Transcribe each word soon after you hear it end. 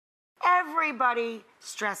everybody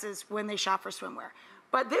stresses when they shop for swimwear.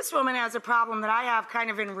 But this woman has a problem that I have kind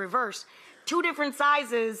of in reverse. 2 different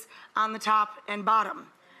sizes on the top and bottom.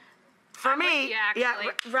 For me, yeah,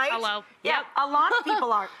 right? Hello. Yeah, Yep. a lot of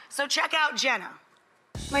people are. So check out Jenna.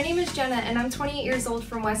 My name is Jenna and I'm 28 years old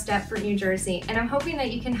from West Deptford, New Jersey, and I'm hoping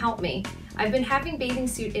that you can help me. I've been having bathing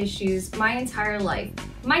suit issues my entire life.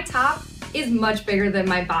 My top is much bigger than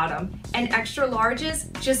my bottom, and extra larges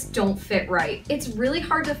just don't fit right. It's really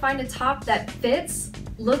hard to find a top that fits,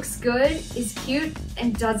 looks good, is cute,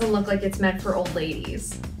 and doesn't look like it's meant for old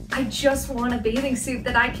ladies. I just want a bathing suit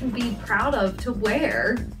that I can be proud of to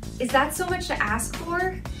wear. Is that so much to ask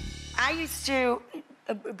for? I used to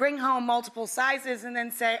bring home multiple sizes and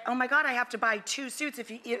then say, oh my God, I have to buy 2 suits,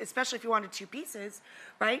 especially if you wanted 2 pieces,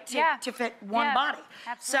 right? To fit one body.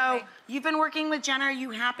 Absolutely. So you've been working with Jenna. Are you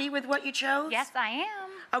happy with what you chose? Yes, I am.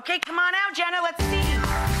 Okay, come on out, Jenna. Let's see.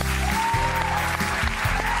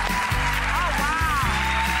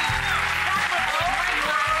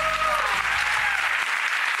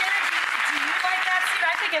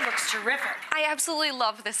 It looks terrific. I absolutely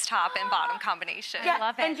love this top and bottom combination. Yeah,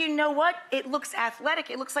 love it. And you know what? It looks athletic.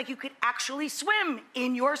 It looks like you could actually swim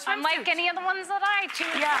in your swimsuit. Unlike any of the ones that I choose.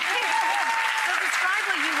 Yeah. So describe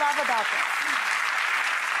what you love about this.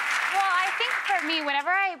 Well, I think for me, whenever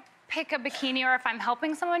I pick a bikini, or if I'm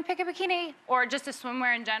helping someone pick a bikini, or just a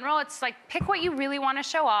swimwear in general, it's like pick what you really want to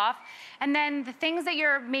show off, and then the things that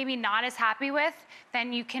you're maybe not as happy with,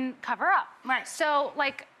 then you can cover up. Right. So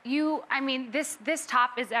like this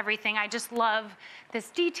top is everything. I just love this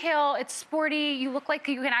detail. It's sporty. You look like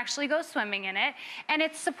you can actually go swimming in it, and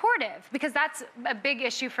it's supportive, because that's a big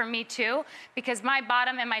issue for me too, because my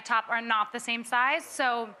bottom and my top are not the same size.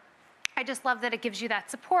 So I just love that it gives you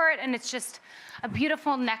that support, and it's just a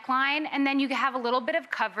beautiful neckline, and then you have a little bit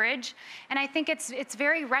of coverage, and I think it's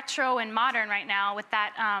very retro and modern right now with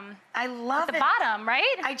that. I love the bottom,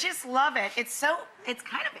 right? I just love it. It's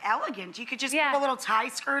kind of elegant. You could just put a little tie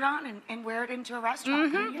skirt on and wear it into a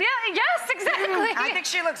restaurant. Mm-hmm. Yeah. Yes, exactly. I think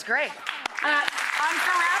she looks great. I'm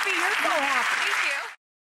so happy you're so happy.